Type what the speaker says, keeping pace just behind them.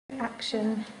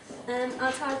Action.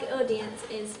 Our target audience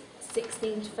is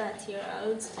 16 to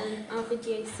 30-year-olds, and our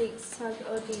video suits target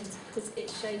audience because it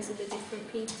shows all the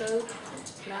different people.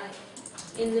 Like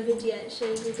in the video, it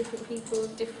shows the different people,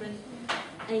 different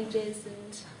ages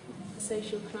and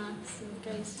social class, and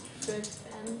goes through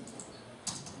them.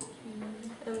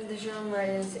 The genre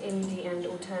is indie and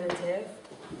alternative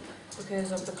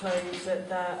because of the clothes that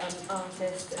the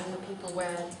artist and the people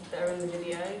wear that are in the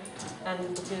video,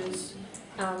 and because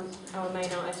our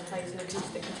main artist plays an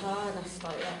acoustic guitar, and that's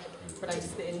like that relates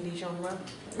to the indie genre.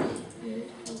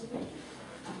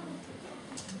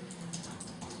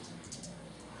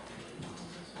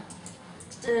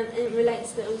 It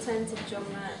relates to the alternative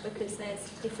genre because there's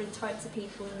different types of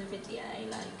people in the video,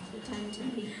 like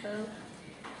alternative people,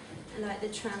 like the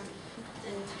tramp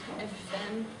and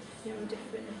everything. They're all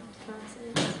different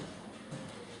classes.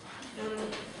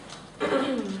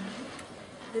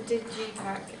 The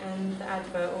digipack and the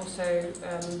advert also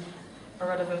are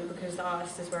relevant because the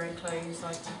artist is wearing clothes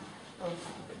like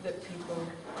that people,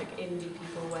 like indie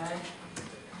people wear.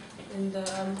 And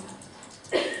the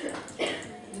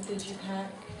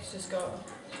digipack has just got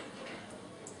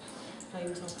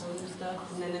plain top on and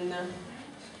stuff, and then in the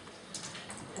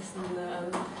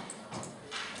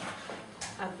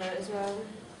advert as well.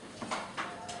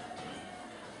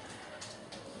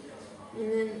 And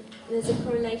then there's a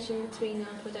correlation between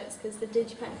our products because the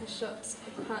digipack has shots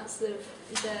of parts of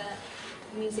the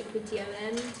music video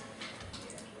in,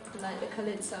 like the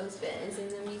coloured souls bit is in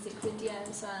the music video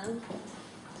as well.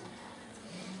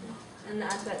 And the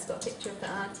advert's got a picture of the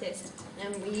artist,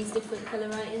 and we use different colour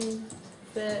writing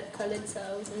for coloured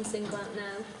souls and Single Out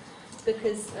Now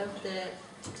because of the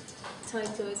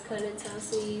title is coloured souls,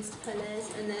 so we use colours,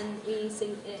 and then we use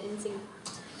it in Single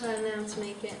Out Now to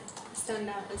make it stand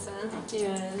out as well.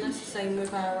 Yeah, and that's the same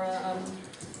with our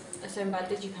same bad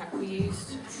digipack we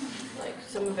used. Like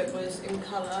some of it was in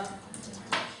colour,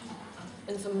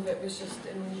 and some of it was just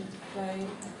in plain,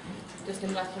 just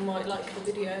in black and white, like the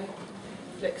video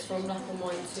flicks from black and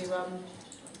white to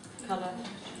colour.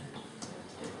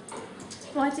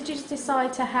 Why did you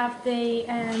decide to have the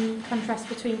contrast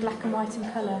between black and white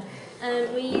and colour?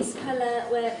 We use colour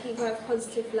where people have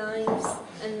positive lives,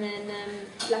 and then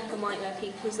black and white where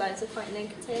people's lives are quite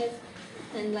negative.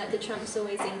 And like the tramp's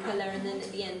always in colour, and then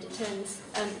at the end it turns,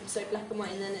 black and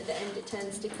white, and then at the end it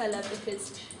turns to colour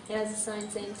because it has a sign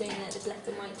saying doing that the black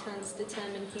and white turns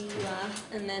determine who you are,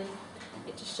 and then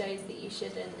it just shows that you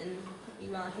shouldn't, and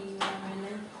you are who you are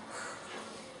really.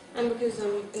 And because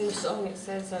in the song it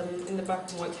says in the black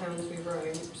and white towns we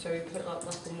roam, so we put like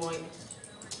black and white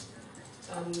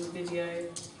video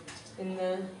in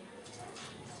there.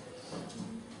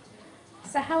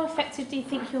 So how effective do you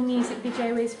think your music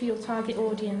video is for your target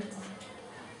audience?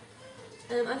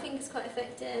 I think it's quite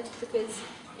effective because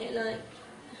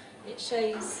it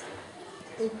shows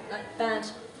like bad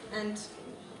and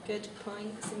good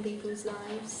points in people's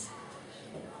lives.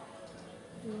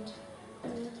 And,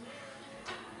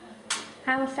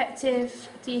 How effective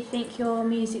do you think your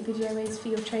music video is for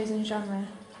your chosen genre?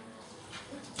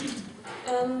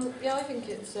 Yeah, I think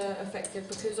it's effective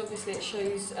because obviously it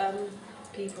shows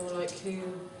people like who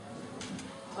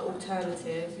are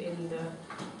alternative in the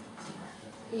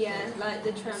like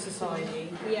the tramps society.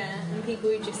 And people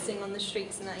who just sing on the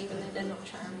streets and that, even though they're not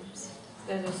tramps.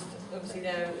 They're just obviously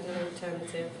they're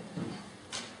alternative,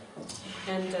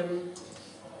 and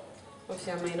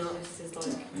obviously our main artist is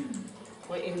like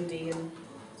quite indie, and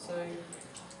so.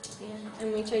 Yeah,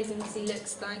 and we chose him because he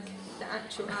looks like the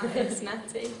actual artist,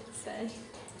 Matty. So.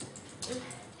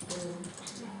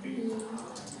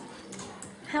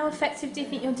 How effective do you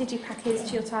think your digipack is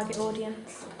to your target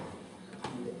audience?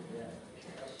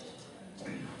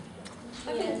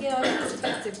 I think it's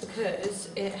effective because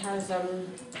it has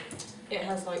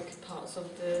like parts of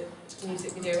the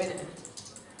music video in it.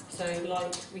 So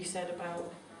like we said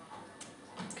about,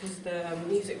 because the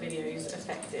music video is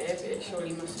effective, it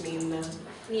surely must mean the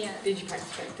digipack's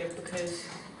effective because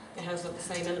it has like the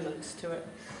same elements to it.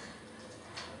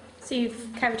 So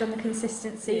you've carried on the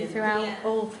consistency throughout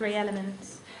all three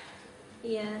elements?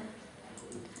 Yeah.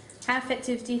 How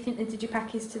effective do you think the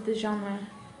digipack is to the genre?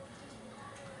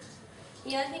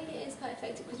 Yeah, I think it is quite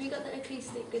effective because we got the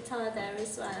acoustic guitar there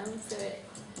as well, so it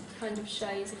kind of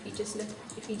shows if you just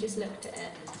looked at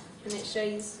it, and it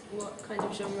shows what kind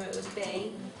of genre it would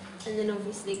be. And then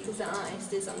obviously because the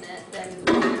artist is on it, then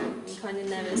you kind of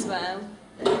know as well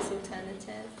that it's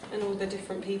alternative. And all the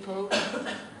different people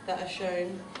that are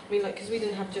shown. I mean, like, because we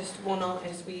didn't have just one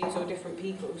artist, we use all different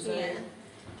people, so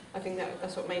I think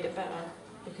that's what made it better,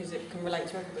 because it can relate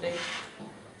to everybody.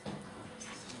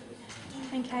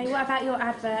 Okay, what about your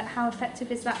advert? How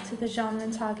effective is that to the genre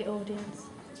and target audience?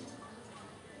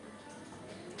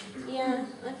 Yeah,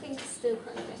 I think it's still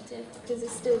quite effective because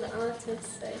it's still the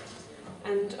artist, so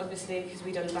And obviously, because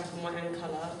we've done black and white and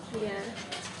colour, yeah.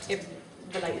 it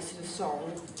relates to the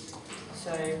song.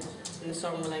 So, and the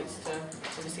song relates to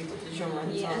obviously the genre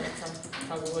and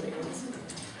target audience.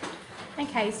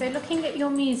 Okay, so looking at your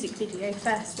music video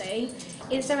firstly,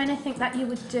 is there anything that you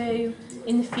would do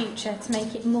in the future to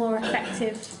make it more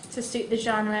effective to suit the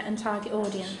genre and target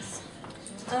audience?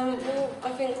 Well, I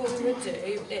think what we would do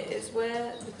is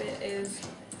where the bit is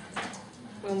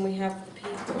when we have the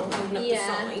people holding up the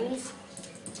signs,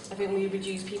 I think we would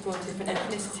use people of different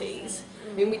ethnicities.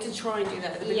 I mean, we did try and do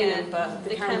that at the beginning, but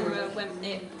the camera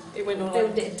it went all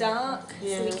filmed like, it dark,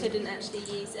 yeah. so we couldn't actually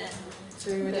use it.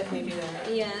 So we would definitely do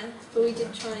that. Yeah, but we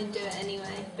did try and do it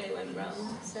anyway, but it went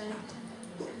wrong. So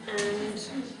And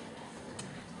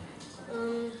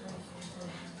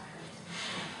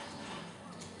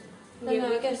yeah,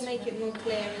 we could make it more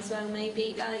clear as well.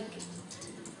 Maybe like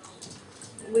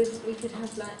we could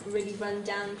have like really run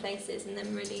down places and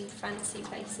then really fancy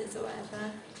places or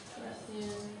whatever. yeah.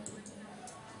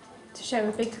 To show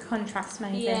a big contrast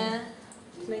maybe? Yeah,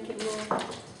 make it more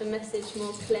the message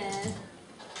more clear.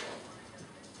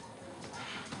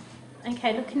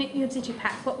 Okay, looking at your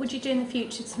digipack, what would you do in the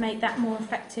future to make that more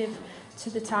effective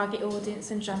to the target audience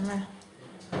and genre?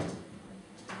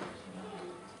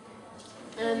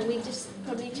 We just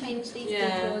probably change these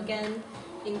people again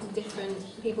into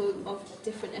different people of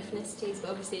different ethnicities, but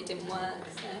obviously it didn't work,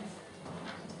 so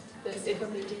but we'd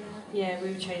probably do that. Yeah, we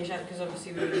would change that because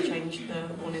obviously we would change the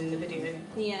one in the video,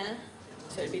 Yeah.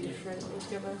 so it'd be different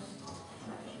altogether.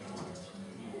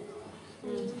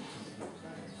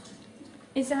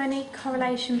 Is there any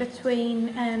correlation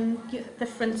between the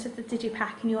front of the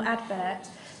digipack and your advert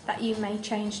that you may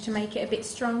change to make it a bit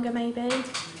stronger maybe?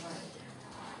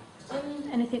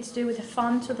 Anything to do with the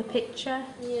font or the picture?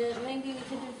 Yeah, maybe we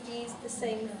could have used the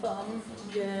same font.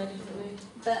 Yeah, definitely.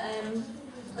 But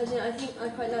I don't know, I think I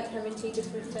quite like having two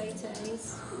different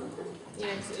photos.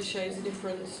 Yeah, because it shows the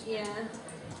difference. Yeah,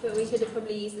 but we could have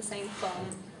probably used the same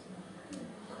font.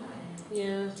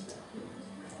 Yeah.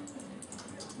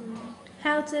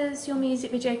 How does your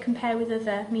music video compare with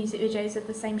other music videos of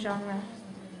the same genre?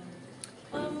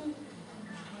 To be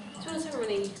honest, I haven't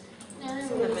really No,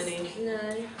 seen that many.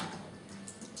 No.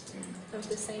 Of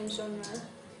the same genre.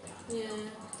 Yeah.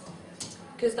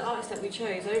 Because the artist that we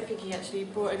chose, I don't think he actually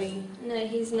brought any. No,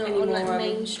 he's not Any on like more,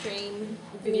 mainstream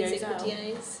videos music out?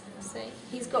 videos. So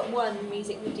he's got one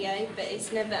music video, but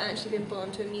it's never actually been put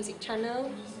onto a music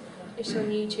channel. It's on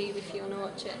YouTube if you want to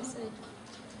watch it. So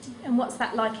And what's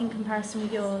that like in comparison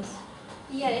with yours?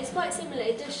 yeah, it's quite similar.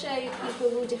 It does show people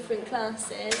of all different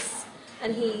classes,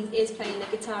 and he is playing the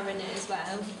guitar in it as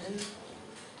well.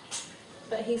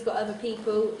 But he's got other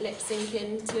people lip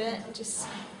syncing to it, just.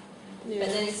 Yeah. But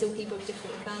then it's all people of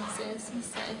different classes,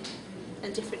 so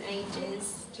and different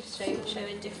ages, just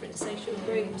showing different social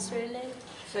groups really.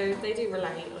 So they do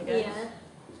relate, I guess, Yeah.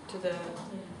 to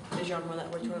the genre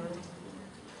that we're trying to.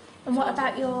 And what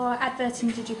about your advert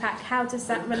in digipack? How does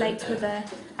that relate to other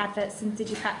adverts and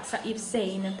digipacks that you've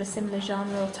seen of the similar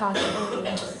genre or target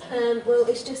audience? Well,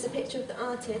 it's just a picture of the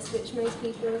artist, which most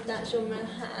people of that genre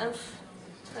have.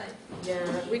 So,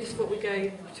 Yeah, we just thought we'd go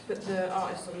to put the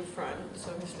artist on the front,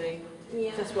 so obviously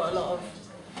yeah. that's what a lot of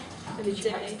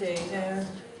digipacks do. Yeah.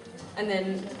 And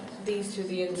then these two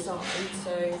the inside,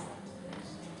 so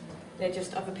they're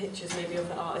just other pictures maybe of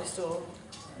the artist or.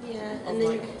 Yeah, and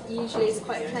then usually it's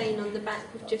quite plain on the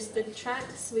back with just the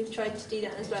tracks. We've tried to do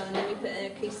that as well, and then we put an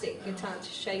acoustic guitar to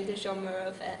show the genre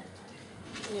of it.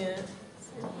 Yeah.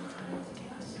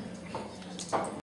 So.